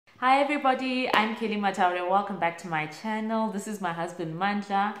Hi everybody, I'm Mataure. Welcome back to my channel. This is my husband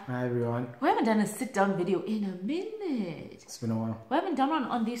Mandla. Hi everyone. We haven't done a sit-down video in a minute. It's been a while. We haven't done one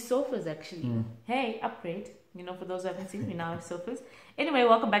on these sofas actually. Hey, upgrade. You know, for those who haven't seen, we now have sofas. Anyway,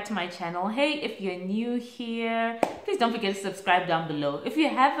 welcome back to my channel. Hey, if you're new here, please don't forget to subscribe down below. If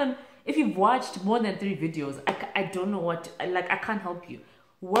you've watched more than 3 videos, I don't know what, I can't help you.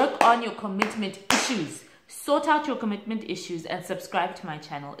 Work on your commitment issues. Sort out your commitment issues and subscribe to my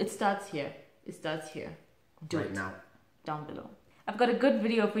channel. It starts here. It starts here. Do it now. Down below. I've got a good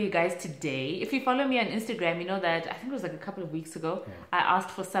video for you guys today. If you follow me on Instagram, you know that I think it was like a couple of weeks ago, I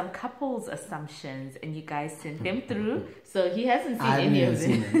asked for some couples assumptions and you guys sent them through. So he hasn't seen any of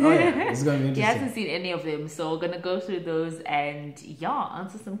them. Oh yeah, it's going to be interesting. He hasn't seen any of them. So we're going to go through those and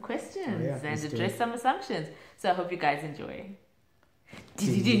answer some questions and address some assumptions. So I hope you guys enjoy.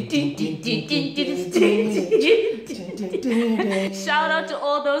 Shout out to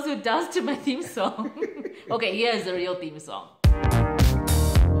all those who danced to my theme song. Okay, here's the real theme song.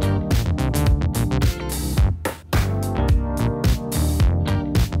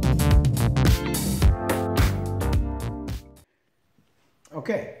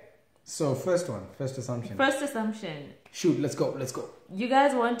 Okay, so first assumption. First assumption. Shoot, let's go. You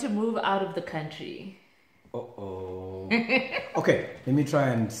guys want to move out of the country. Okay, let me try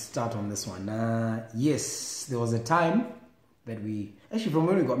and start on this one. Yes, there was a time that we, actually from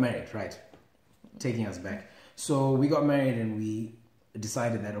when we got married, right? Taking us back. So we got married and we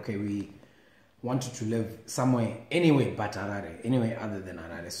decided that, okay, we wanted to live somewhere, anywhere but Harare, anywhere other than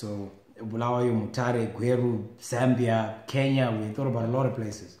Harare. So Bulawayo, Mutare, Gweru, Zambia, Kenya, we thought about a lot of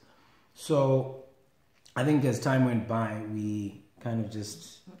places. So I think as time went by, we kind of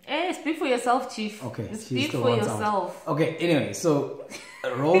just... Hey, speak for yourself, Chief. Okay, speak for yourself. Okay, anyway, so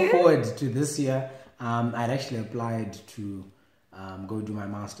roll forward to this year. I'd actually applied to go do my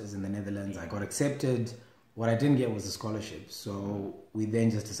master's in the Netherlands. I got accepted. What I didn't get was a scholarship. So we then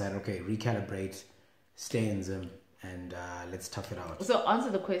just decided, okay, recalibrate, stay in Zim, and let's tough it out. So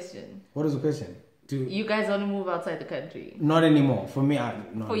answer the question. What is the question? You guys want to move outside the country? Not anymore. For me,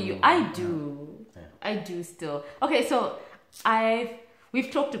 not for you, anymore. I do. Yeah. I do still. Okay, so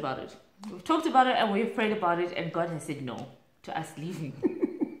we've talked about it. We've talked about it and we've prayed about it and God has said no to us leaving.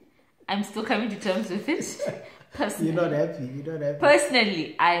 I'm still coming to terms with it. Personally. You're not happy.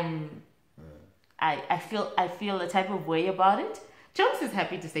 Personally, I feel a type of way about it. Chunks is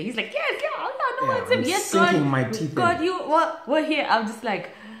happy to say. He's like, yes, yes, God. My teeth God, we're here. I'm just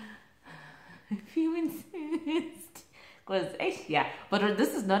like, if you insist. Because, but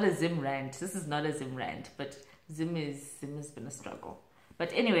this is not a Zim rant. But Zim has been a struggle.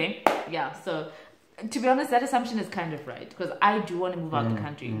 But anyway, so to be honest, that assumption is kind of right. Because I do want to move out the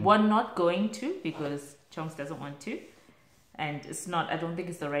country. One, not going to because Chunks doesn't want to. And it's not, I don't think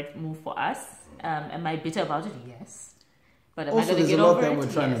it's the right move for us. Am I bitter about it? Yes. But am also, I going to get over it? That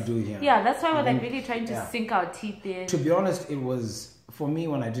we're trying to do here. Yeah, that's why we're really trying to sink our teeth in. To be honest, it was, for me,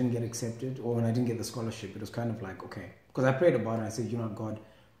 when I didn't get accepted or when I didn't get the scholarship, it was kind of like, okay. Because I prayed about it and I said, you know, God,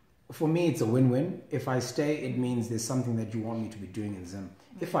 for me, it's a win-win. If I stay, it means there's something that you want me to be doing in Zim.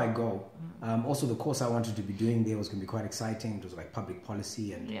 If I go, also the course I wanted to be doing there was going to be quite exciting. It was like public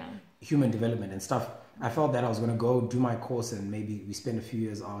policy and human development and stuff. I felt that I was going to go do my course and maybe we spend a few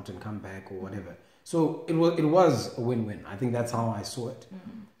years out and come back or whatever. So it was a win-win. I think that's how I saw it.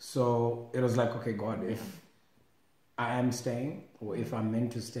 So it was like, okay, God, if I am staying or if I'm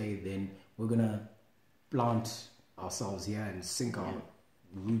meant to stay, then we're going to plant ourselves here and sink our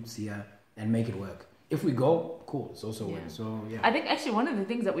roots here and make it work. If we go, cool, it's also win. So I think actually one of the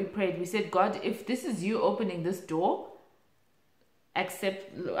things that we prayed, we said, God, if this is you opening this door,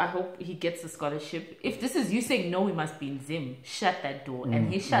 I hope he gets the scholarship. If this is you saying no, we must be in Zim, shut that door.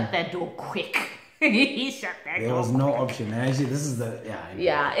 And he shut that door quick. He shut that door. There was no option. And actually, this is the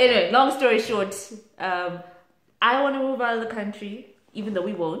Anyway, long story short, I want to move out of the country, even though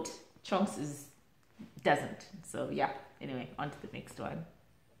we won't. Chunks doesn't. So anyway, on to the next one.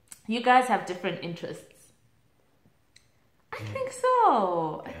 You guys have different interests. I think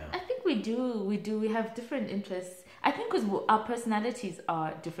so. I think we do. We have different interests. I think because our personalities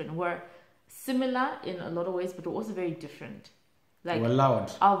are different. We're similar in a lot of ways, but we're also very different. Like we're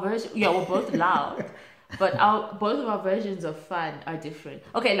loud. Our version, we're both loud, but both of our versions of fun are different.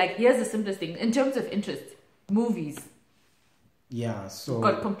 Okay, like here's the simplest thing in terms of interests: movies. Yeah, so we've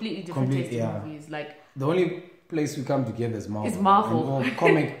got completely different taste in movies. Like the only place we come together is Marvel. It's Marvel. And all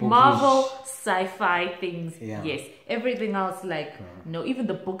comic book Marvel, sci-fi things. Yeah. Yes. Everything else, like, no, even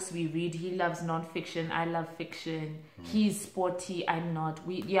the books we read, he loves non-fiction, I love fiction. He's sporty, I'm not.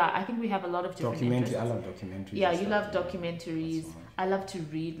 I think we have a lot of different interests. I love documentaries. Yeah, you love documentaries. I love to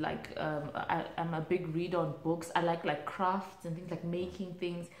read, like, I'm a big reader on books. I like crafts and things, like making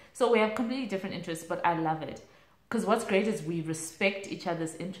things. So we have completely different interests, but I love it. Because what's great is we respect each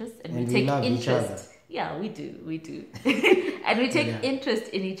other's interests and we take interest. Yeah, we do. And we take interest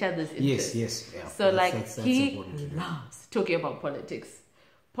in each other's interests. Yes. Yeah. So that's he loves talking about politics,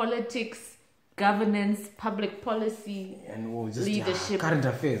 governance, public policy, and just leadership. Current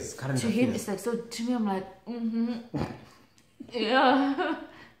affairs. To him, it's like, so to me, I'm like, yeah.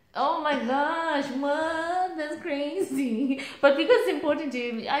 Oh my gosh, man, that's crazy. But because it's important to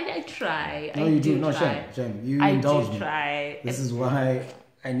him, I try. No, you do. No, shame. You indulge me. I do try. This is why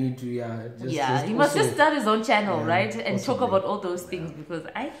I need to, he must just start his own channel, right? And talk about all those things because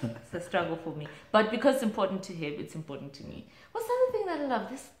it's a struggle for me. But because it's important to him, it's important to me. What's the other thing that I love?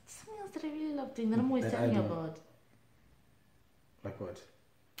 There's something else that I really love doing that I'm always telling you about. Like what?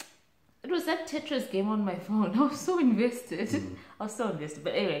 It was that Tetris game on my phone. I was so invested.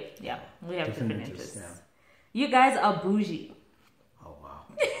 But anyway, yeah, we have different interests. Yeah. You guys are bougie. Oh wow.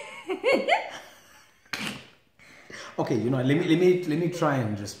 Okay, let me try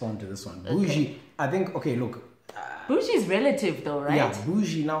and respond to this one. Bougie, I think. Okay, look. Bougie is relative, though, right? Yeah,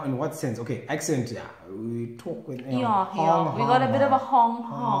 bougie now in what sense? Okay, accent. Yeah, we talk with. We got a bit of a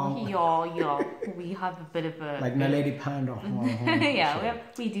hong. Yeah. We have a bit of a like Naledi Panda. Yeah,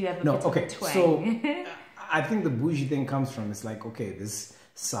 we do have a bit of a twang. So I think the bougie thing comes from it's like this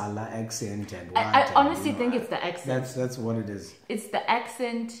Sala accent and. I honestly think it's the accent. That's what it is. It's the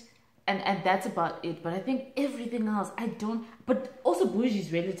accent. And that's about it. But I think everything else, I don't. But also bougie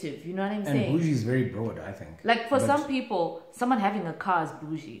is relative. You know what I'm saying? And bougie is very broad, I think. Like for some people, someone having a car is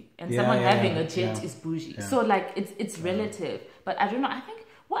bougie, and someone having a jet is bougie. Yeah. So like it's relative. But I don't know. I think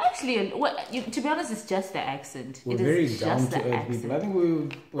to be honest, it's just the accent. We're very down to earth people. I think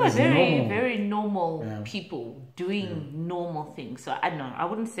we're very normal people doing normal things. So I don't know. I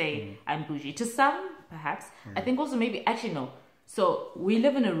wouldn't say I'm bougie. To some, perhaps. I think also maybe actually no. So we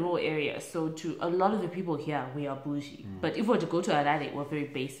live in a rural area, so to a lot of the people here, we are bougie. But if we were to go to Harare, we're very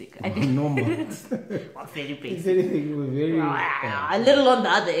basic. I think normal. We're very basic. If anything, we're very a little on the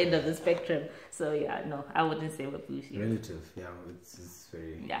other end of the spectrum. So yeah, no, I wouldn't say we're bougie. Relative, yeah, it's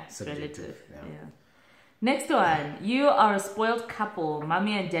very it's relative. Yeah. Next one, you are a spoiled couple.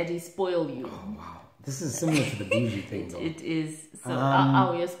 Mommy and daddy spoil you. Oh wow, this is similar to the bougie thing, though. It is. So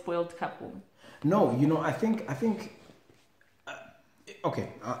are we a spoiled couple? No, I think. Okay,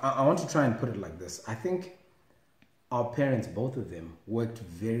 I want to try and put it like this. I think our parents, both of them, worked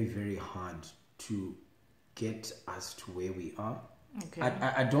very, very hard to get us to where we are. Okay.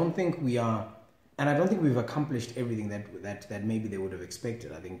 I don't think we are, and I don't think we've accomplished everything that maybe they would have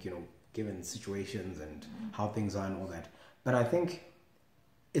expected. I think, given situations and how things are and all that. But I think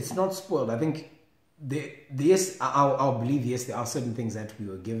it's not spoiled. I think I'll believe, yes, there are certain things that we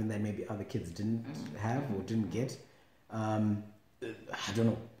were given that maybe other kids didn't have or didn't get. I don't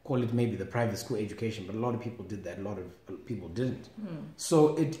know, call it maybe the private school education, but a lot of people did that. A lot of people didn't.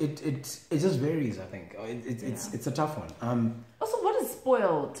 So it just varies. I think it's a tough one. Also, what is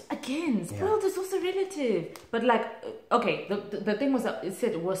spoiled? Again, spoiled is also relative. But like, okay, the thing was that it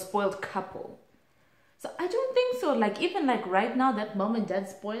said it was spoiled couple. So I don't think so. Like even like right now, that mom and dad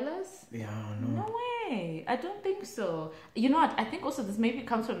spoil us. Yeah, no way. I don't think so. You know what? I think also this maybe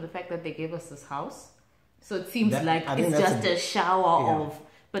comes from the fact that they gave us this house. So it seems like it's just a shower of,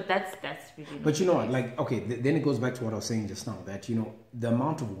 but that's really. But you know what, like, okay, then it goes back to what I was saying just now, that, the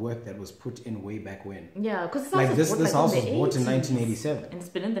amount of work that was put in way back when. Yeah, because like this house was bought in 1987. And it's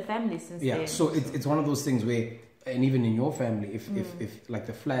been in the family since then. Yeah, so it's one of those things where, and even in your family, if like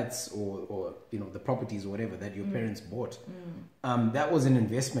the flats or the properties or whatever that your parents bought, that was an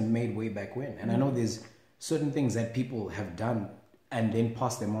investment made way back when. And I know there's certain things that people have done and then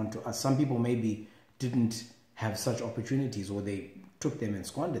passed them on to us. Some people maybe didn't have such opportunities, or they took them and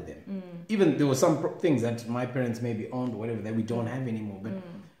squandered them. Even there were some things that my parents maybe owned or whatever that we don't have anymore, but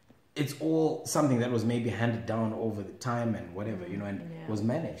it's all something that was maybe handed down over the time and whatever, and was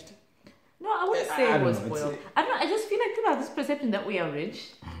managed. No, I wouldn't say it was spoiled. I don't know, I just feel like people have this perception that we are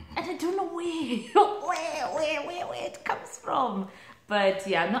rich, and I don't know where it comes from. But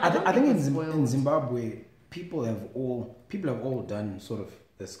yeah, no, I think in Zimbabwe, people have all done sort of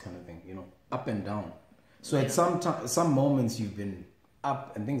this kind of thing, up and down. So at some moments you've been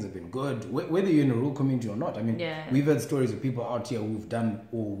up and things have been good, whether you're in a rural community or not. I mean, we've heard stories of people out here who've done,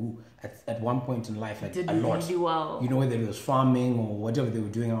 or who at one point in life had a lot. Really well. You know, whether it was farming or whatever they were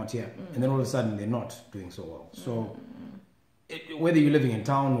doing out here. And then all of a sudden they're not doing so well. So whether you're living in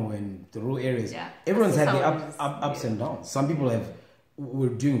town or in the rural areas, everyone's had the ups and downs. Some people were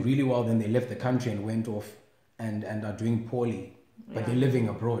doing really well, then they left the country and went off and are doing poorly, but they're living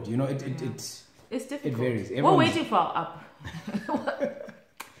abroad. You know, it's difficult. It varies. We're waiting for our up.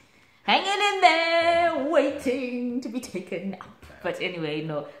 Hanging in there, waiting to be taken up. But anyway,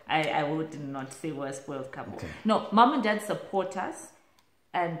 no, I would not say we're a spoiled couple. Okay. No, mom and dad support us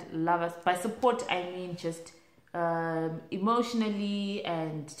and love us. By support, I mean just emotionally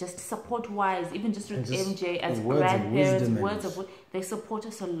and just support-wise, even just with MJ as grandparents, words of wisdom, they support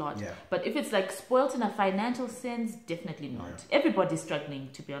us a lot. Yeah. But if it's like spoiled in a financial sense, definitely not. Yeah. Everybody's struggling,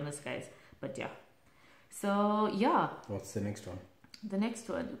 to be honest, guys. But yeah. So, yeah. What's the next one? The next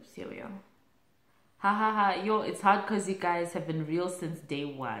one, oops, here we are. Ha ha ha, yo, it's hard because you guys have been real since day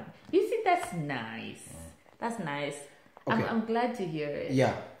one. You think that's nice? That's nice. Okay. I'm glad to hear it.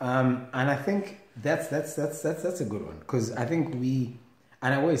 Yeah, and I think that's a good one, because I think and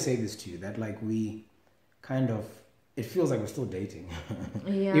I always say this to you, that like we kind of, it feels like we're still dating.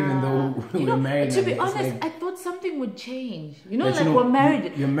 Yeah. Even though we're married. To be honest, like, I thought something would change. You know, like we're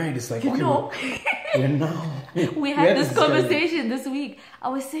married. You're married, it's like, okay, we're now. We had this conversation this week. I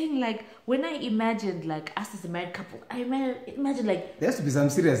was saying, like, when I imagined, like, us as a married couple, I imagine, like, there has to be some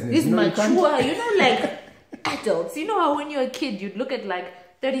seriousness. This mature, you know, like, adults. You know how when you're a kid, you'd look at,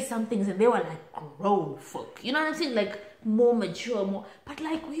 like, 30-somethings and they were, like, grown folk. You know what I'm saying? Like, more mature, more. But,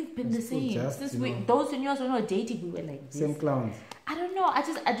 like, we've been the same. Since those who knew us when we were dating, we were like this. Same clowns. I don't know. I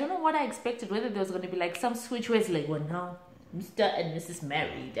don't know what I expected, whether there was going to be, like, some switch where it's like, well, now Mr. and Mrs.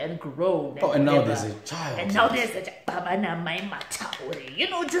 married and grown. And now there's a child. And now there's a Baba na my Mataure. You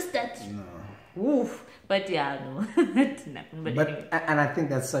know, just that. No. Oof. But yeah, no. It's nothing. But anyway. And I think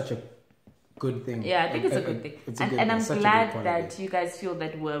that's such a good thing. Yeah, I think it's a good thing. And I'm glad that you guys feel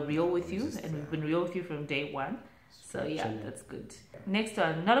that we're real with you. And we've been real with you from day one. So yeah, that's good. Next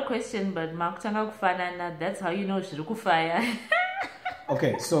one. Not a question, but Makutanga kufanana. That's how you know Shirukufaya.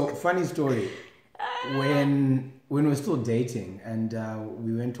 Okay, so funny story. When we were still dating and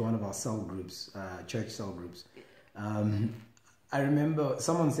we went to one of our cell groups, church cell groups, I remember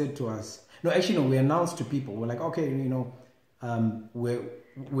someone said to us, we announced to people, we're like, okay, you know,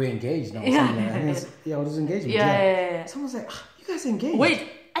 we're engaged now. Yeah. Like it was engagement. Yeah. Someone's like, you guys are engaged. Wait,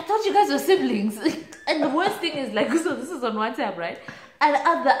 I thought you guys were siblings. And the worst thing is, like, so this is on WhatsApp, right? And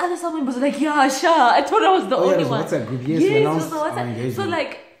the other someone was like, yeah, sure. I thought I was the only one. WhatsApp group. Yes, we announced our engagement. So,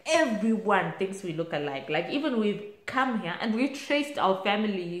 like, everyone thinks we look alike. Like, even we've come here and we've traced our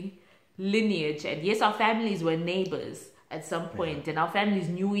family lineage. And yes, our families were neighbors at some point, and our families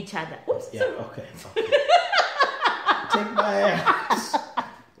knew each other. Oops. Yeah, okay. Take my ass.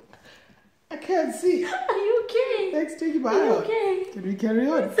 I can't see. Are you okay? Thanks, take your Are you okay? Can we carry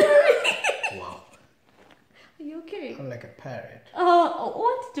on? Sorry. Wow. Are you okay? I'm like a parrot. Oh,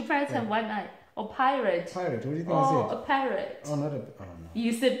 what? Do parrots have one eye? Or pirate? Pirate, what do you think I said? Oh, a parrot. Oh, not a... Oh, no.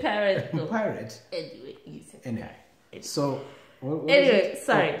 You said parrot. No. Pirate? Anyway, you said parrot. So... Anyway,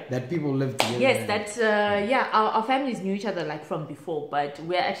 sorry. That people live together. Yes, our families knew each other like from before, but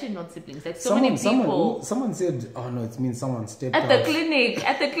we're actually not siblings. Like many people. Someone said, "Oh no, it means someone stepped at the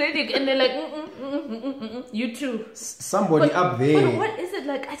clinic," and they're like, "You too." Somebody up there. But what is it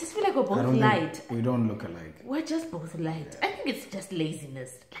like? I just feel like we're both light. We don't look alike. We're just both light. I think it's just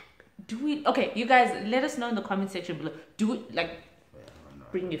laziness. Like, do we? Okay, you guys, let us know in the comment section below. Do we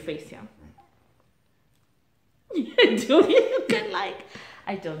bring your face here? Do we look alike?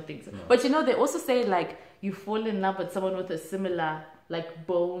 I don't think so. No. But you know, they also say like you fall in love with someone with a similar like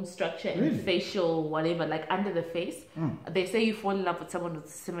bone structure and facial whatever, like under the face. They say you fall in love with someone with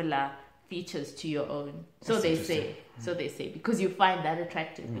similar features to your own. So they say. So they say because you find that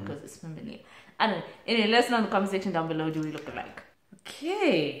attractive because it's familiar. I don't know. Anyway, let us know in the comment section down below. Do we look alike?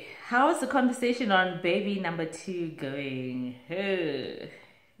 Okay. How is the conversation on baby number 2 going?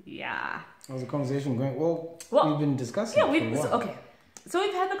 Yeah. How's the conversation going? Well, we've been discussing it for a while. Okay. So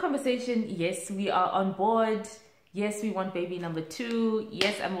we've had the conversation. Yes, we are on board. Yes, we want baby number 2.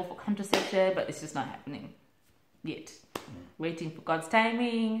 Yes, I'm all for contraception, but it's just not happening yet. Waiting for God's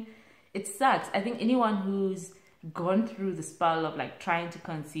timing. It sucks. I think anyone who's gone through the spell of like trying to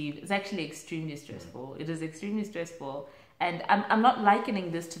conceive is actually extremely stressful. It is extremely stressful. And I'm not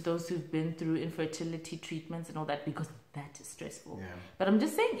likening this to those who've been through infertility treatments and all that because that is stressful. Yeah. But I'm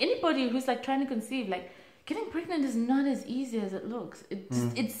just saying anybody who's like trying to conceive, like getting pregnant is not as easy as it looks.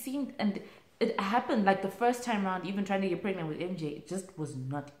 It seemed, and it happened like the first time around, even trying to get pregnant with MJ, it just was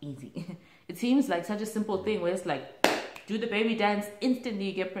not easy. It seems like such a simple thing where it's like, do the baby dance, instantly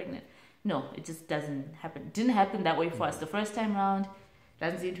you get pregnant. No, it just doesn't happen. It didn't happen that way for us the first time round.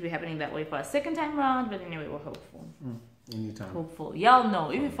 Doesn't seem to be happening that way for us second time round, but anyway, we're hopeful. Anytime. Hopeful. Y'all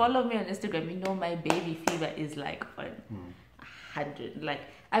know, if you follow me on Instagram, you know my baby fever is like on 100. Like,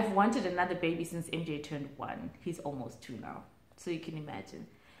 I've wanted another baby since MJ turned 1. He's almost 2 now. So you can imagine.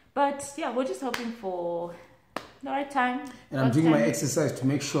 But yeah, we're just hoping for the right time. And I'm doing my exercise to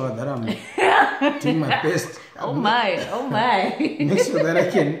make sure that I'm doing my best. Oh my. Make sure that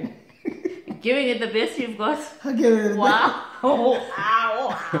I can... Giving it the best you've got. I give it wow.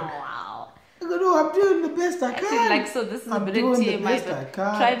 Wow. I'm doing the best I can. Like, so this is a bit of TMI, but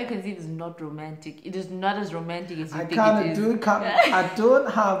trying to conceive is not romantic. It is not as romantic as you think it is. I don't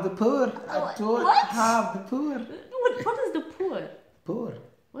have the poor. I don't have the poor. What is the poor? Poor.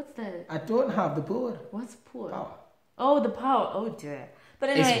 What's that? I don't have the poor. What's poor? Power. Oh, the power. Oh dear. But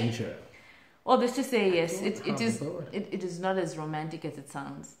anyway. It's well, let's just say yes. It is not as romantic as it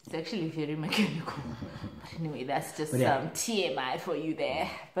sounds. It's actually very mechanical. But anyway, that's just some TMI for you there.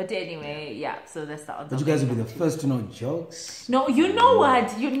 But anyway, yeah. So that's the answer. But you guys will be the first to know jokes. No, you know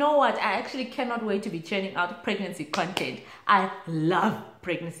what? You know what? I actually cannot wait to be churning out pregnancy content. I love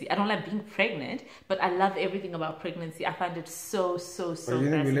pregnancy. I don't like being pregnant, but I love everything about pregnancy. I find it so But you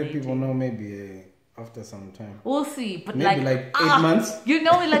think we let people know maybe after some time? We'll see, but maybe like 8 months. You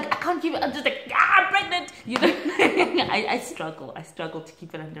know, like I can't keep it. I'm just like I'm pregnant. You know, I struggle. I struggle to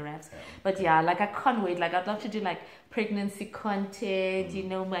keep it under wraps. But yeah, like I can't wait. Like I'd love to do like pregnancy content. You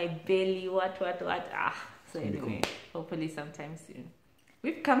know, my belly, what. So anyway, hopefully sometime soon.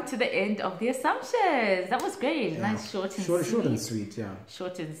 We've come to the end of the assumptions. That was great. Yeah. Nice, short and sweet. Short and sweet, yeah.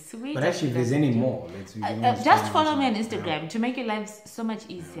 Short and sweet. But actually, if there's any more, just follow me on Instagram to make your lives so much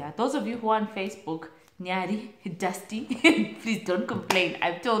easier. Those of you who are on Facebook, Nyari, Dusty, please don't complain.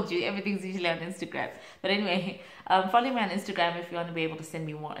 I've told you, everything's usually on Instagram. But anyway, follow me on Instagram if you want to be able to send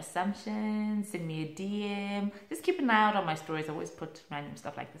me more assumptions, send me a DM. Just keep an eye out on my stories. I always put random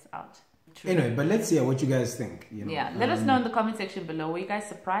stuff like this out. True. Anyway, but let's hear what you guys think. You know? Yeah, let us know in the comment section below. Were you guys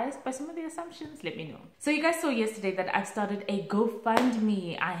surprised by some of the assumptions? Let me know. So you guys saw yesterday that I've started a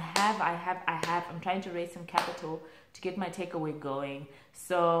GoFundMe. I have. I'm trying to raise some capital to get my takeaway going.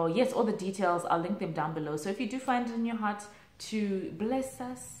 So yes, all the details, I'll link them down below. So if you do find it in your heart to bless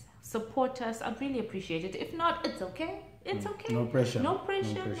us, support us, I'd really appreciate it. If not, it's okay. It's okay. No pressure. No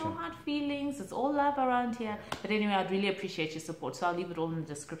hard feelings. It's all love around here. But anyway, I'd really appreciate your support. So I'll leave it all in the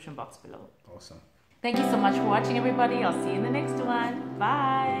description box below. Awesome. Thank you so much for watching, everybody. I'll see you in the next one.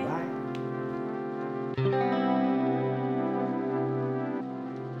 Bye. Bye.